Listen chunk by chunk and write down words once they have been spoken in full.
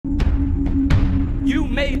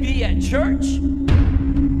may be at church.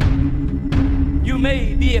 You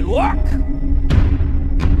may be at work.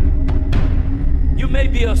 You may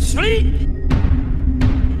be asleep.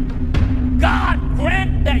 God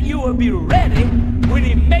grant that you will be ready when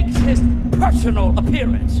he makes his personal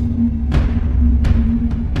appearance.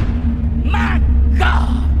 My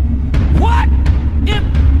God, what if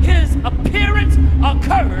his appearance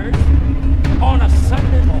occurs on a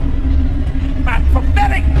Sunday morning? My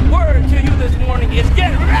prophetic word to you this morning is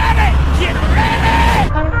get ready! Get ready!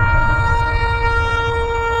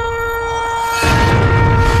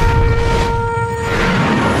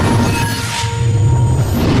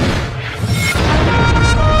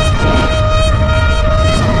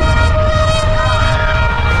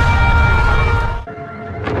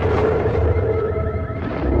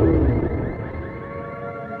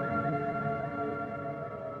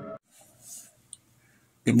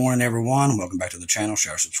 Good morning, everyone. Welcome back to the channel.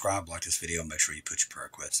 Share, subscribe, like this video. Make sure you put your prayer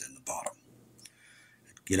requests in the bottom.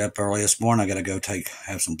 Get up early this morning. I got to go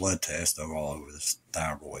have some blood tests all over this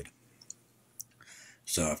thyroid.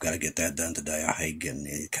 So I've got to get that done today. I hate getting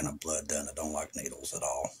any kind of blood done. I don't like needles at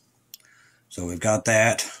all. So we've got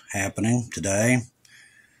that happening today.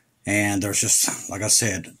 And there's just, like I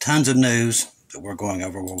said, tons of news that we're going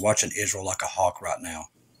over. We're watching Israel like a hawk right now,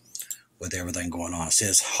 with everything going on. It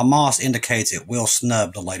says Hamas indicates it will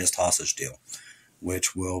snub the latest hostage deal,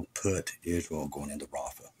 which will put Israel going into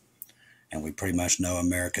Rapture. And we pretty much know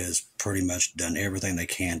America has pretty much done everything they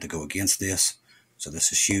can to go against this. So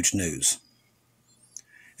this is huge news.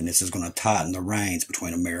 And this is going to tighten the reins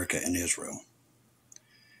between America and Israel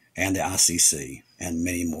and the ICC and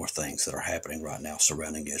many more things that are happening right now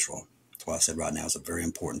surrounding Israel. That's why I said right now is a very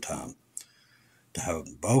important time to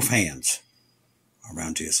hold both hands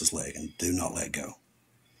around Jesus' leg and do not let go,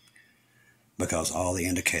 because all the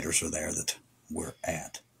indicators are there that we're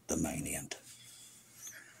at the main end.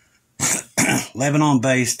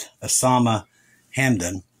 Lebanon-based Osama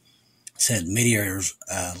Hamdan said mediators'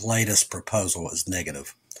 latest proposal is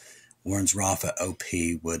negative. Warns Rafa OP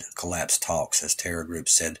would collapse talks as terror group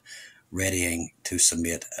said readying to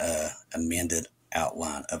submit an amended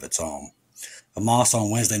outline of its own. Hamas on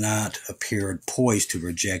Wednesday night appeared poised to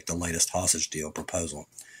reject the latest hostage deal proposal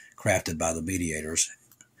crafted by the mediators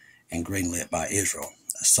and greenlit by Israel.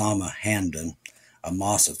 Osama Hamdan, a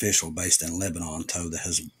Hamas official based in Lebanon, told the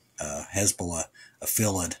Hezbollah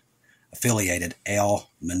affiliated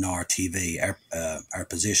Al-Manar TV, our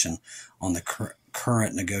position on the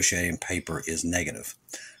current negotiating paper is negative.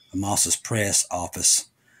 Hamas's press office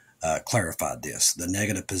clarified this. The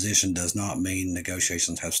negative position does not mean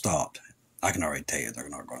negotiations have stopped. I can already tell you they're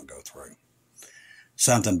not going to go through.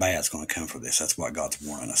 Something bad's going to come from this. That's what God's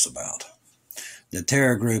warning us about. The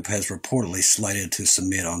terror group has reportedly slated to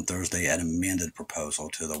submit on Thursday an amended proposal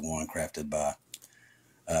to the one crafted by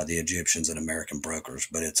the Egyptians and American brokers,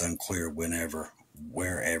 but it's unclear wherever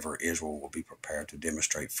Israel will be prepared to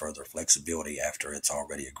demonstrate further flexibility after it's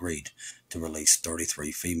already agreed to release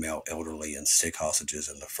 33 female, elderly, and sick hostages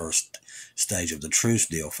in the first stage of the truce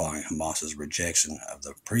deal following Hamas's rejection of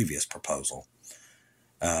the previous proposal,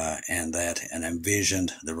 and that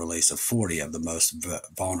envisioned the release of 40 of the most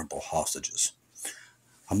vulnerable hostages.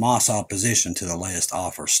 Hamas' opposition to the latest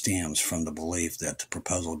offer stems from the belief that the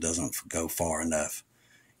proposal doesn't go far enough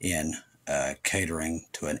in catering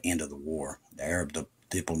to an end of the war. The Arab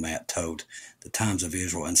diplomat told the Times of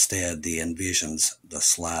Israel instead he envisions the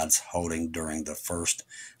slides holding during the first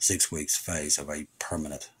 6 weeks phase of a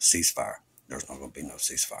permanent ceasefire. There's not going to be no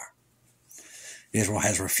ceasefire. Israel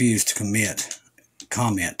has refused to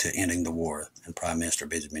comment to ending the war, and Prime Minister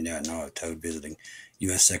Benjamin Netanyahu told visiting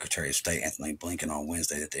U.S. Secretary of State Anthony Blinken on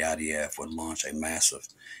Wednesday that the IDF would launch a massive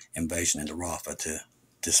invasion into Rafah to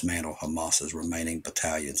dismantle Hamas's remaining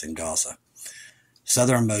battalions in Gaza.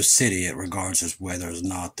 Southernmost city it regards as whether or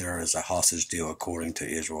not there is a hostage deal according to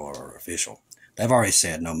Israel or official. They've already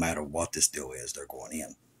said no matter what this deal is, they're going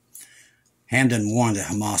in. Hamdan warned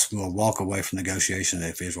that Hamas will walk away from negotiations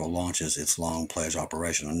if Israel launches its long-pledged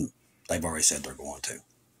operation, and they've already said they're going to.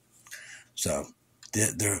 So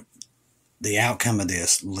the outcome of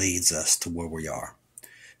this leads us to where we are.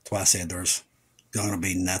 That's why I said there's going to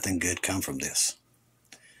be nothing good come from this.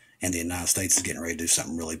 And the United States is getting ready to do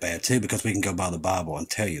something really bad too, because we can go by the Bible and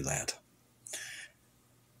tell you that.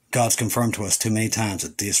 God's confirmed to us too many times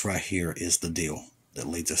that this right here is the deal that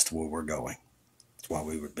leads us to where we're going. That's why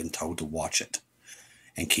we've been told to watch it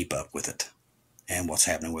and keep up with it. And what's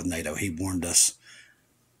happening with NATO. He warned us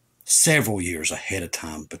several years ahead of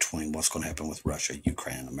time between what's going to happen with Russia,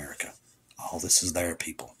 Ukraine, and America. All this is there,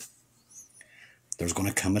 people. There's going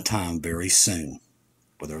to come a time very soon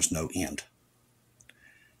where there's no end.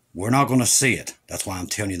 We're not going to see it. That's why I'm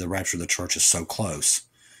telling you the rapture of the church is so close.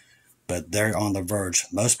 But they're on the verge.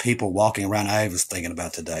 Most people walking around, I was thinking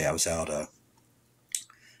about today, I was out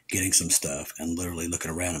getting some stuff and literally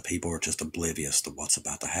looking around, and people are just oblivious to what's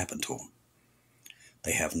about to happen to them.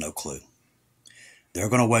 They have no clue. They're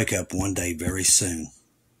going to wake up one day very soon,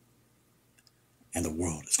 and the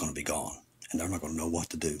world is going to be gone, and they're not going to know what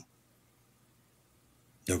to do.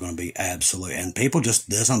 They're going to be absolute, and people just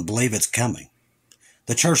doesn't believe it's coming.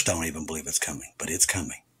 The church don't even believe it's coming, but it's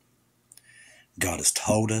coming. God has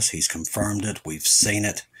told us. He's confirmed it. We've seen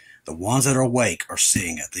it. The ones that are awake are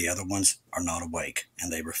seeing it. The other ones are not awake,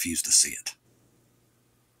 and they refuse to see it.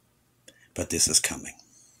 But this is coming.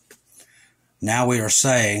 Now we are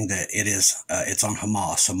saying that it's on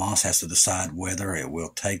Hamas. Hamas has to decide whether it will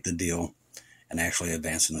take the deal and actually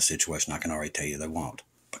advance in the situation. I can already tell you they won't,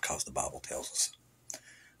 because the Bible tells us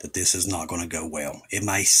that this is not going to go well. It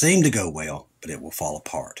may seem to go well, but it will fall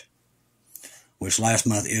apart. Which last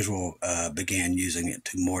month Israel began using it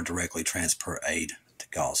to more directly transfer aid to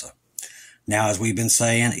Gaza. Now, as we've been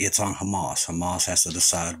saying, it's on Hamas. Hamas has to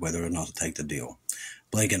decide whether or not to take the deal.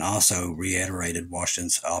 Blinken also reiterated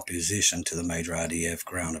Washington's opposition to the major IDF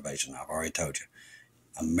ground invasion. I've already told you.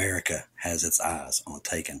 America has its eyes on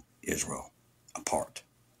taking Israel apart.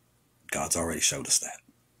 God's already showed us that.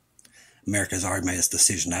 America has already made its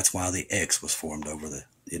decision. That's why the X was formed over the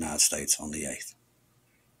United States on the 8th.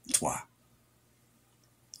 That's why.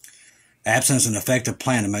 Absence of an effective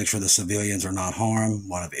plan to make sure the civilians are not harmed,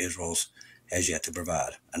 one of Israel's has yet to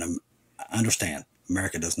provide. And understand,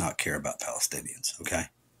 America does not care about Palestinians, okay?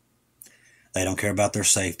 They don't care about their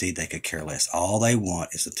safety. They could care less. All they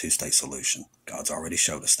want is a two-state solution. God's already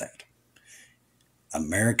showed us that.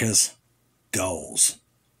 America's goals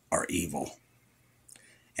are evil.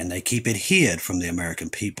 And they keep it hid from the American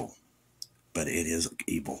people. But it is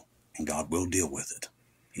evil, and God will deal with it.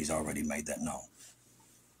 He's already made that known.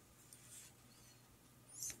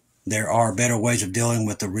 There are better ways of dealing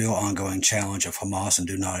with the real ongoing challenge of Hamas and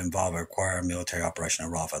do not involve or require a military operation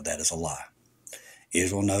in Rafah. That is a lie.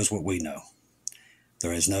 Israel knows what we know.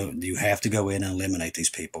 You have to go in and eliminate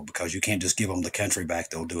these people, because you can't just give them the country back.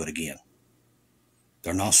 They'll do it again.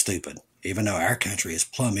 They're not stupid, even though our country is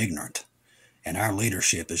plumb ignorant. And our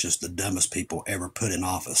leadership is just the dumbest people ever put in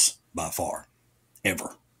office by far.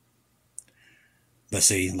 Ever. But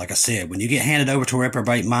see, like I said, when you get handed over to a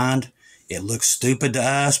reprobate mind, it looks stupid to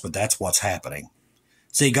us, but that's what's happening.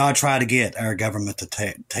 See, God tried to get our government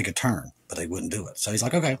to take a turn, but they wouldn't do it. So he's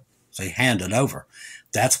like, okay. So he handed it over.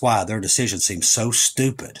 That's why their decision seems so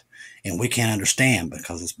stupid, and we can't understand,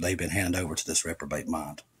 because they've been handed over to this reprobate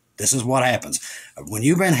mind. This is what happens. When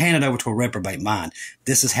you've been handed over to a reprobate mind,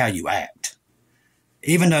 this is how you act.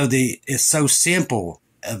 Even though it's so simple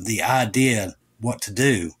of the idea what to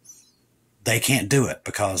do, they can't do it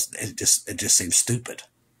because it just seems stupid.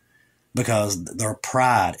 Because their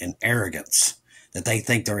pride and arrogance, that they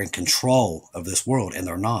think they're in control of this world, and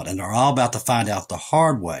they're not. And they're all about to find out the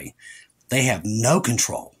hard way. They have no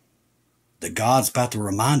control. That God's about to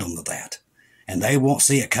remind them of that. And they won't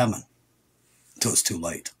see it coming until it's too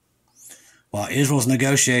late. While Israel's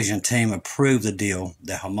negotiation team approved the deal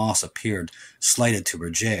that Hamas appeared slated to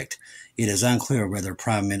reject, it is unclear whether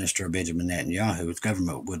Prime Minister Benjamin Netanyahu's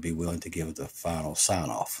government would be willing to give the final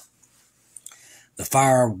sign-off. The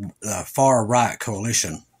far-right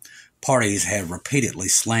coalition parties have repeatedly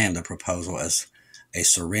slammed the proposal as a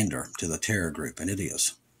surrender to the terror group, and it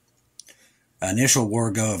is. Initial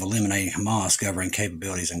word go of eliminating Hamas governing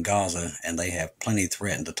capabilities in Gaza, and they have plenty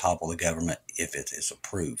threatened to topple the government if it is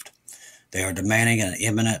approved. They are demanding an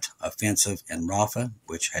imminent offensive in Rafah,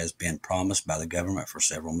 which has been promised by the government for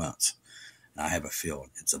several months. And I have a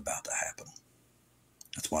feeling it's about to happen.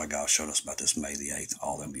 That's why God showed us about this May the 8th,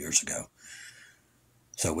 all them years ago.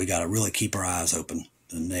 So we got to really keep our eyes open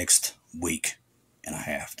the next week and a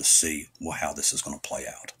half to see how this is going to play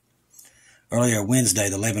out. Earlier Wednesday,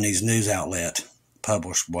 the Lebanese news outlet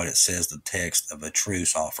published what it says the text of a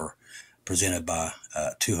truce offer presented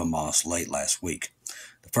to Hamas late last week.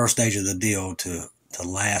 The first stage of the deal to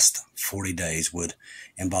last 40 days would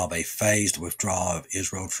involve a phased withdrawal of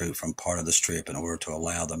Israel troops from part of the Strip in order to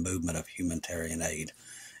allow the movement of humanitarian aid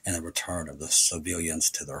and the return of the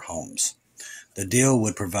civilians to their homes. The deal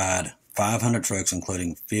would provide 500 trucks,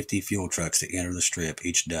 including 50 fuel trucks, to enter the Strip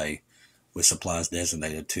each day, with supplies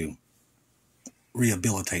designated to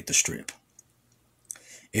rehabilitate the Strip.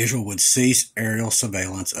 Israel would cease aerial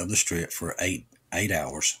surveillance of the Strip for eight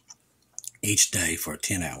hours each day for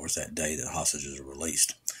 10 hours that day that hostages are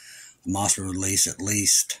released. Hamas will release at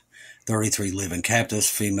least 33 living captives,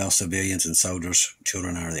 female civilians and soldiers,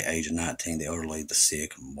 children under the age of 19, the elderly, the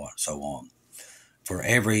sick, and so on. For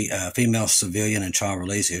every female civilian and child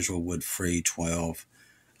release, Israel would free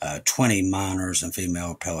 20 minors and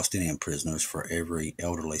female Palestinian prisoners. For every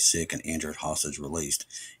elderly, sick, and injured hostage released,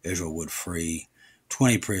 Israel would free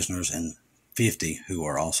 20 prisoners and 50 who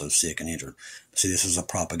are also sick and injured. See, this is a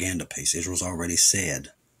propaganda piece. Israel's already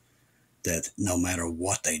said that no matter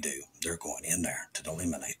what they do, they're going in there to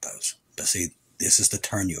eliminate those. But see, this is to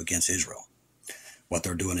turn you against Israel. What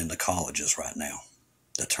they're doing in the colleges right now,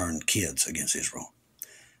 to turn kids against Israel.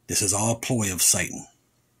 This is all a ploy of Satan.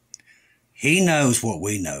 He knows what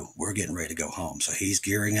we know. We're getting ready to go home, so he's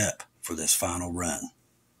gearing up for this final run.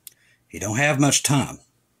 He don't have much time.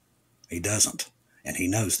 He doesn't, and he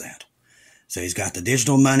knows that. So he's got the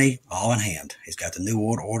digital money all in hand. He's got the New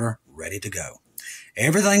World Order ready to go.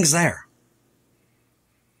 Everything's there.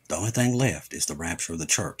 The only thing left is the rapture of the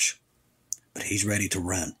church. But he's ready to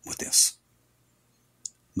run with this.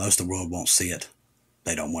 Most of the world won't see it.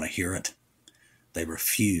 They don't want to hear it. They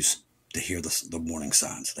refuse to hear the warning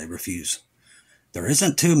signs. They refuse. There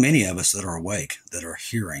isn't too many of us that are awake, that are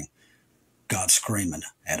hearing God screaming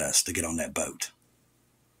at us to get on that boat.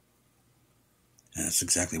 And that's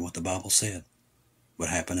exactly what the Bible said would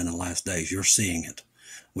happen in the last days. You're seeing it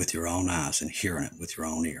with your own eyes and hearing it with your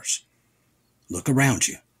own ears. Look around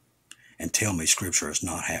you and tell me Scripture is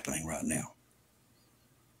not happening right now.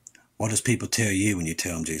 What does people tell you when you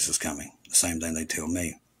tell them Jesus is coming? The same thing they tell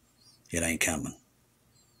me. It ain't coming.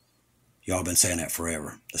 Y'all been saying that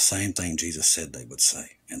forever. The same thing Jesus said they would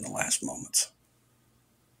say in the last moments.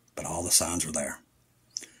 But all the signs are there.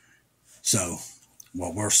 So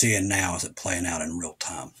what we're seeing now is it playing out in real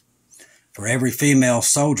time. For every female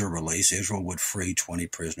soldier release, Israel would free 20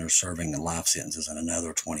 prisoners serving life sentences and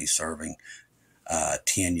another 20 serving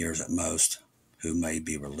 10 years at most, who may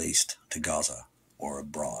be released to Gaza or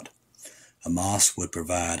abroad. Hamas would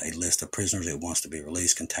provide a list of prisoners it wants to be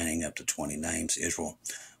released containing up to 20 names. Israel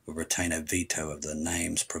would retain a veto of the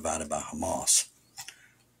names provided by Hamas.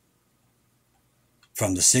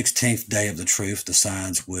 From the 16th day of the truce, the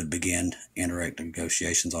sides would begin indirect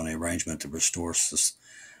negotiations on the arrangement to restore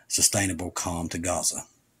sustainable calm to Gaza.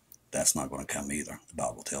 That's not going to come either, the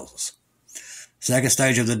Bible tells us. Second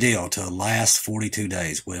stage of the deal, to last 42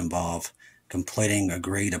 days, would involve completing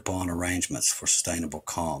agreed upon arrangements for sustainable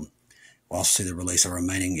calm. We'll also see the release of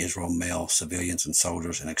remaining Israel male civilians and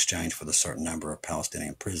soldiers in exchange for the certain number of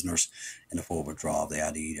Palestinian prisoners and the full withdrawal of the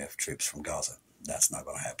IDF troops from Gaza. That's not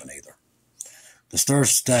going to happen either. The third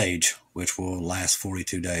stage, which will last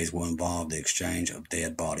 42 days, will involve the exchange of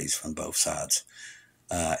dead bodies from both sides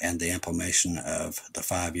and the implementation of the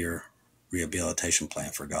 5-year rehabilitation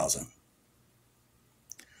plan for Gaza,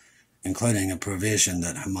 including a provision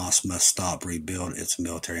that Hamas must stop rebuild its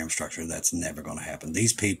military infrastructure. That's never going to happen.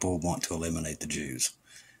 These people want to eliminate the Jews.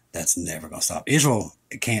 That's never going to stop. Israel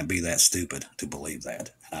can't be that stupid to believe that,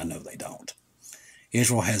 and I know they don't.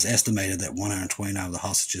 Israel has estimated that 129 of the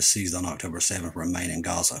hostages seized on October 7th remain in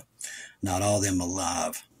Gaza, not all of them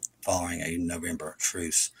alive following a November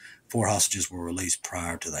truce. 4 hostages were released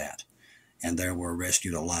prior to that, and they were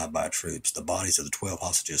rescued alive by troops. The bodies of the 12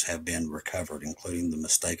 hostages have been recovered, including the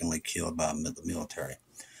mistakenly killed by the military.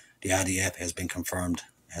 The IDF has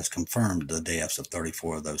confirmed the deaths of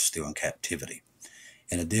 34 of those still in captivity.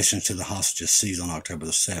 In addition to the hostages seized on October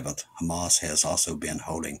the 7th, Hamas has also been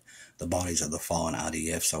holding the bodies of the fallen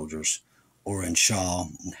IDF soldiers Oren Shah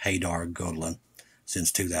and Haydar Golan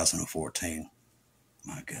since 2014.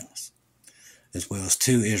 My goodness. As well as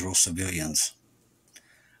 2 Israel civilians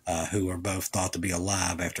who are both thought to be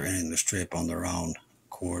alive after entering the strip on their own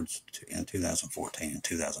accords in 2014 and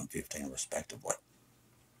 2015, respectively.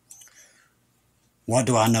 What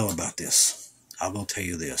do I know about this? I will tell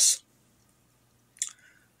you this.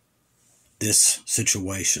 This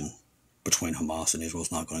situation between Hamas and Israel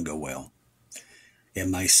is not going to go well. It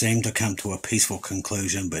may seem to come to a peaceful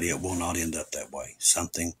conclusion, but it will not end up that way.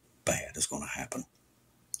 Something bad is going to happen.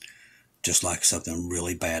 Just like something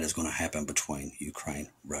really bad is going to happen between Ukraine,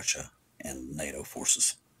 Russia, and NATO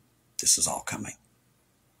forces. This is all coming.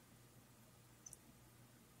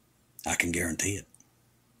 I can guarantee it.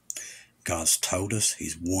 God's told us,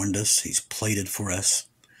 He's warned us, He's pleaded for us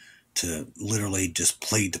to literally just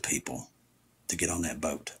plead to people to get on that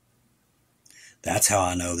boat. That's how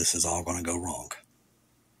I know this is all going to go wrong.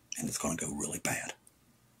 And it's going to go really bad.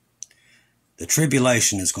 The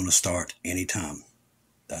tribulation is going to start anytime.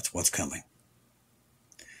 That's what's coming.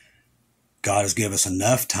 God has given us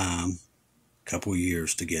enough time, a couple of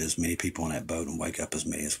years, to get as many people on that boat and wake up as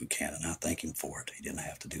many as we can. And I thank Him for it. He didn't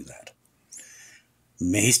have to do that.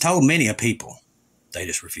 He's told many of people. They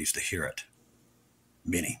just refused to hear it.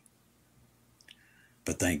 Many.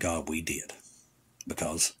 But thank God we did.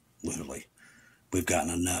 Because, literally, we've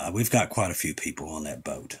got quite a few people on that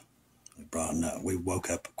boat. We woke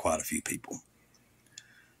up quite a few people.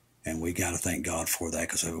 And we got to thank God for that,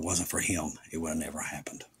 because if it wasn't for him, it would have never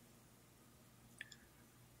happened.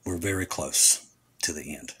 We're very close to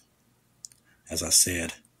the end. As I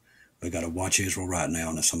said, we got to watch Israel right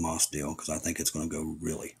now in this Hamas deal, because I think it's going to go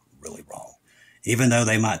really, really wrong. Even though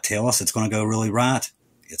they might tell us it's going to go really right,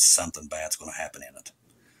 it's something bad's going to happen in it.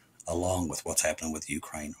 Along with what's happening with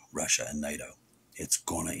Ukraine, Russia, and NATO. It's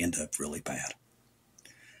going to end up really bad.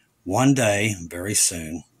 One day, very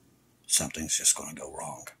soon, something's just going to go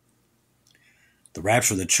wrong. The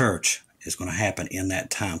rapture of the church is going to happen in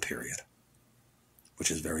that time period,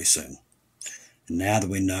 which is very soon. And now that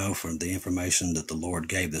we know from the information that the Lord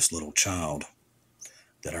gave this little child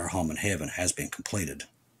that our home in heaven has been completed,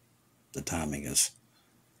 the timing is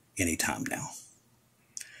any time now.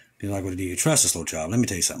 You're like, well, do you trust this little child? Let me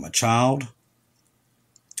tell you something. A child,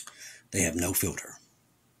 they have no filter.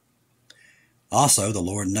 Also, the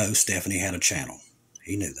Lord knows Stephanie had a channel.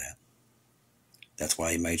 He knew that. That's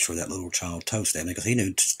why he made sure that little child told Stephanie, because he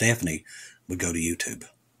knew Stephanie would go to YouTube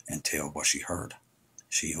and tell what she heard.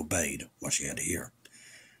 She obeyed what she had to hear.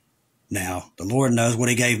 Now, the Lord knows what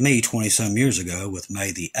he gave me 20-some years ago with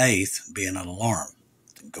May the 8th being an alarm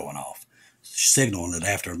going off, signaling that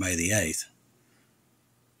after May the 8th,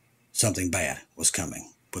 something bad was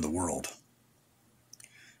coming for the world.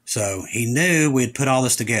 So he knew we'd put all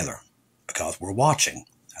this together because we're watching.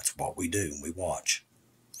 That's what we do. We watch.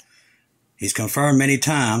 He's confirmed many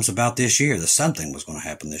times about this year that something was going to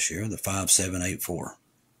happen this year, the 5784.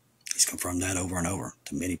 He's confirmed that over and over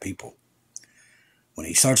to many people. When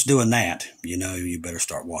he starts doing that, you know you better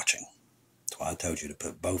start watching. That's why I told you to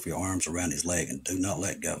put both your arms around his leg and do not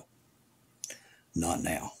let go. Not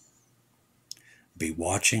now. Be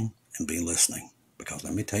watching and be listening, because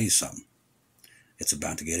let me tell you something. It's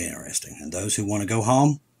about to get interesting. And those who want to go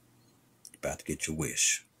home, you're about to get your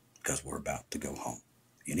wish, because we're about to go home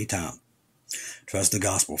anytime. Trust the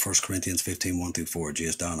gospel. 1 Corinthians 15:1-4.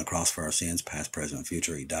 Jesus died on the cross for our sins, past, present, and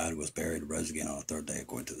future. He died, was buried, rose again on the third day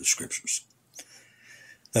according to the scriptures.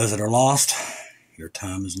 Those that are lost, your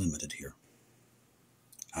time is limited here.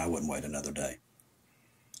 I wouldn't wait another day.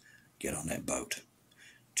 Get on that boat.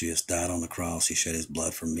 Jesus died on the cross. He shed his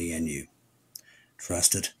blood for me and you.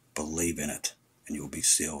 Trust it, believe in it, and you will be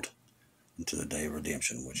sealed into the day of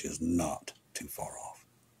redemption, which is not too far off.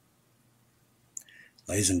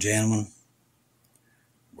 Ladies and gentlemen,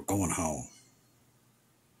 we're going home.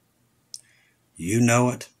 You know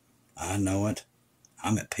it. I know it.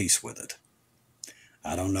 I'm at peace with it.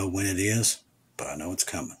 I don't know when it is, but I know it's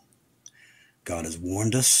coming. God has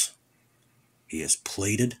warned us. He has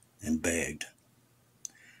pleaded and begged.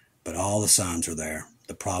 But all the signs are there.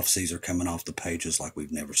 The prophecies are coming off the pages like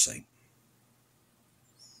we've never seen.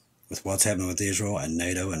 With what's happening with Israel and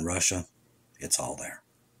NATO and Russia, it's all there.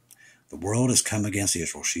 The world has come against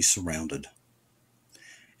Israel. She's surrounded.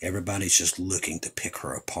 Everybody's just looking to pick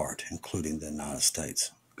her apart, including the United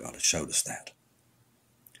States. God has showed us that.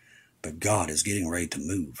 But God is getting ready to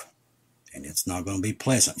move. And it's not going to be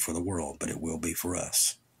pleasant for the world, but it will be for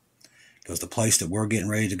us. Because the place that we're getting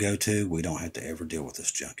ready to go to, we don't have to ever deal with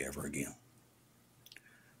this junk ever again.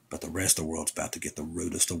 But the rest of the world's about to get the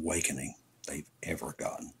rudest awakening they've ever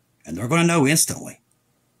gotten. And they're going to know instantly.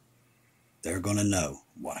 They're going to know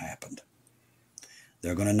what happened.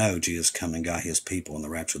 They're going to know Jesus come and got his people and the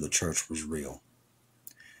rapture of the church was real.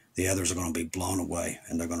 The others are going to be blown away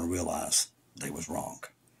and they're going to realize they was wrong.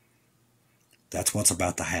 That's what's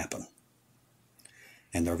about to happen.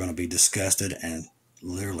 And they're going to be disgusted and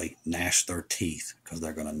literally gnash their teeth because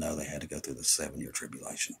they're going to know they had to go through the 7-year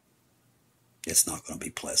tribulation. It's not going to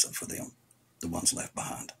be pleasant for them, the ones left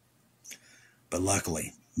behind. But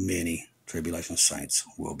luckily, many tribulation saints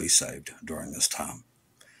will be saved during this time.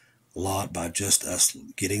 A lot by just us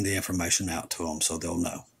getting the information out to them so they'll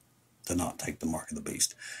know to not take the mark of the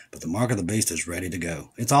beast. But the mark of the beast is ready to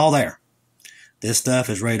go. It's all there. This stuff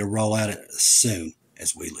is ready to roll out as soon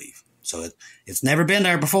as we leave. So it's never been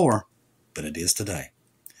there before, but it is today.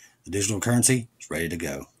 The digital currency is ready to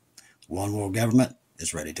go. The one world government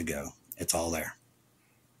is ready to go. It's all there.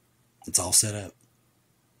 It's all set up.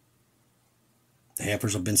 The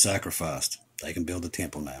heifers have been sacrificed. They can build the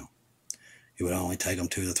temple now. It would only take them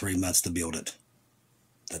 2 to 3 months to build it.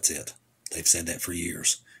 That's it. They've said that for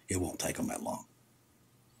years. It won't take them that long.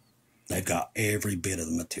 They've got every bit of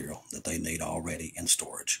the material that they need already in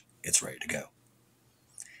storage. It's ready to go.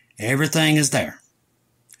 Everything is there.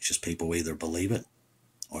 It's just people either believe it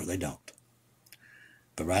or they don't.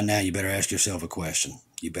 But right now, you better ask yourself a question.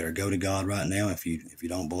 You better go to God right now if you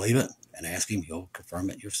don't believe it and ask him. He'll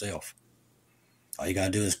confirm it yourself. All you got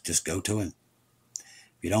to do is just go to him.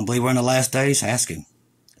 If you don't believe we're in the last days, ask him.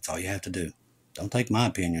 That's all you have to do. Don't take my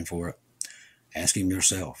opinion for it. Ask him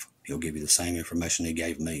yourself. He'll give you the same information he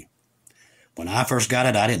gave me. When I first got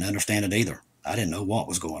it, I didn't understand it either. I didn't know what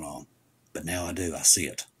was going on. But now I do. I see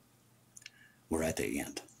it. We're at the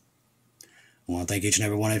end. I want to thank each and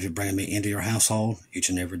every one of you for bringing me into your household each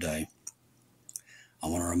and every day. I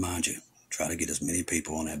want to remind you, try to get as many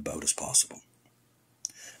people on that boat as possible.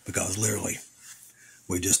 Because literally,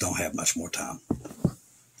 we just don't have much more time.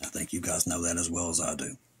 I think you guys know that as well as I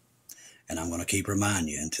do. And I'm going to keep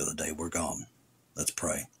reminding you until the day we're gone. Let's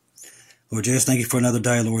pray. Lord Jesus, thank you for another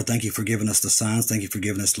day, Lord. Thank you for giving us the signs. Thank you for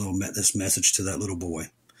giving us this message to that little boy.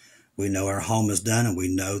 We know our home is done, and we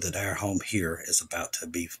know that our home here is about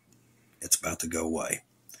to go away.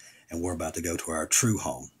 And we're about to go to our true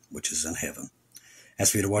home, which is in heaven.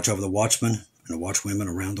 Ask for you to watch over the watchmen and the watchwomen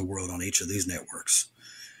around the world on each of these networks.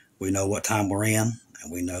 We know what time we're in,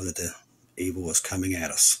 and we know that the evil is coming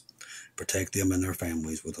at us. Protect them and their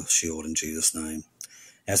families with a shield in Jesus' name.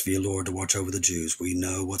 Ask for you, Lord, to watch over the Jews. We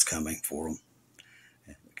know what's coming for them.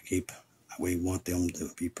 We want them to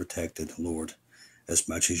be protected, Lord, as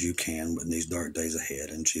much as you can in these dark days ahead.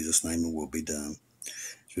 In Jesus' name, it will be done.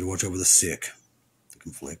 Ask you to watch over the sick, the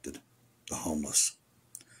conflicted, the homeless,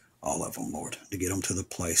 all of them, Lord, to get them to the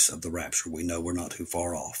place of the rapture. We know we're not too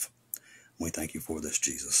far off. We thank you for this,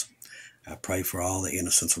 Jesus. I pray for all the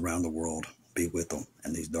innocents around the world. Be with them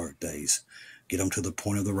in these dark days. Get them to the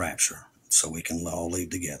point of the rapture so we can all leave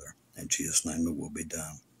together. In Jesus' name, it will be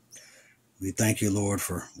done. We thank you, Lord,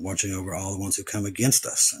 for watching over all the ones who come against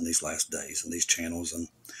us in these last days, and these channels, and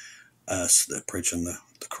us that preaching the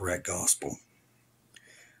correct gospel.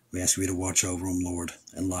 We ask you to watch over them, Lord,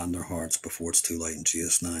 and lighten their hearts before it's too late in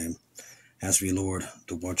Jesus' name. Ask you, Lord,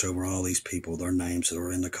 to watch over all these people, their names that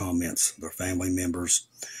are in the comments, their family members,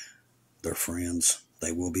 their friends.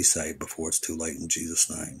 They will be saved before it's too late in Jesus'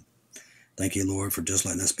 name. Thank you, Lord, for just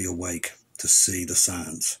letting us be awake to see the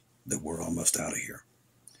signs that we're almost out of here.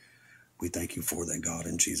 We thank you for that, God,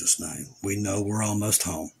 in Jesus' name. We know we're almost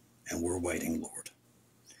home, and we're waiting, Lord.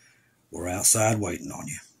 We're outside waiting on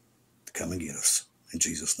you to come and get us, in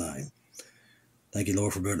Jesus' name. Thank you,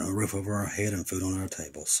 Lord, for putting a roof over our head and food on our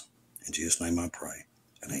tables. In Jesus' name I pray,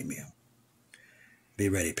 and amen. Be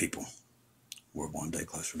ready, people. We're one day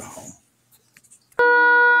closer to home.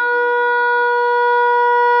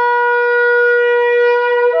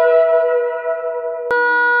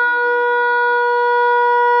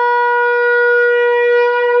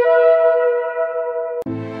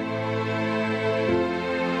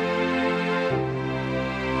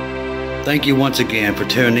 Thank you once again for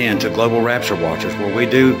tuning in to Global Rapture Watchers, where we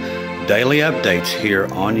do daily updates here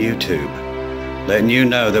on YouTube, letting you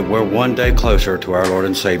know that we're one day closer to our Lord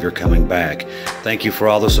and Savior coming back. Thank you for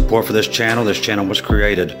all the support for this channel. This channel was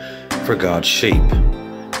created for God's sheep,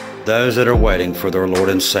 those that are waiting for their Lord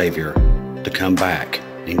and Savior to come back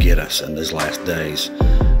and get us in these last days.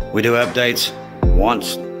 We do updates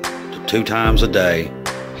once to 2 times a day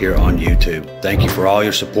here on YouTube. Thank you for all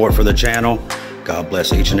your support for the channel. God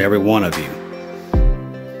bless each and every one of you.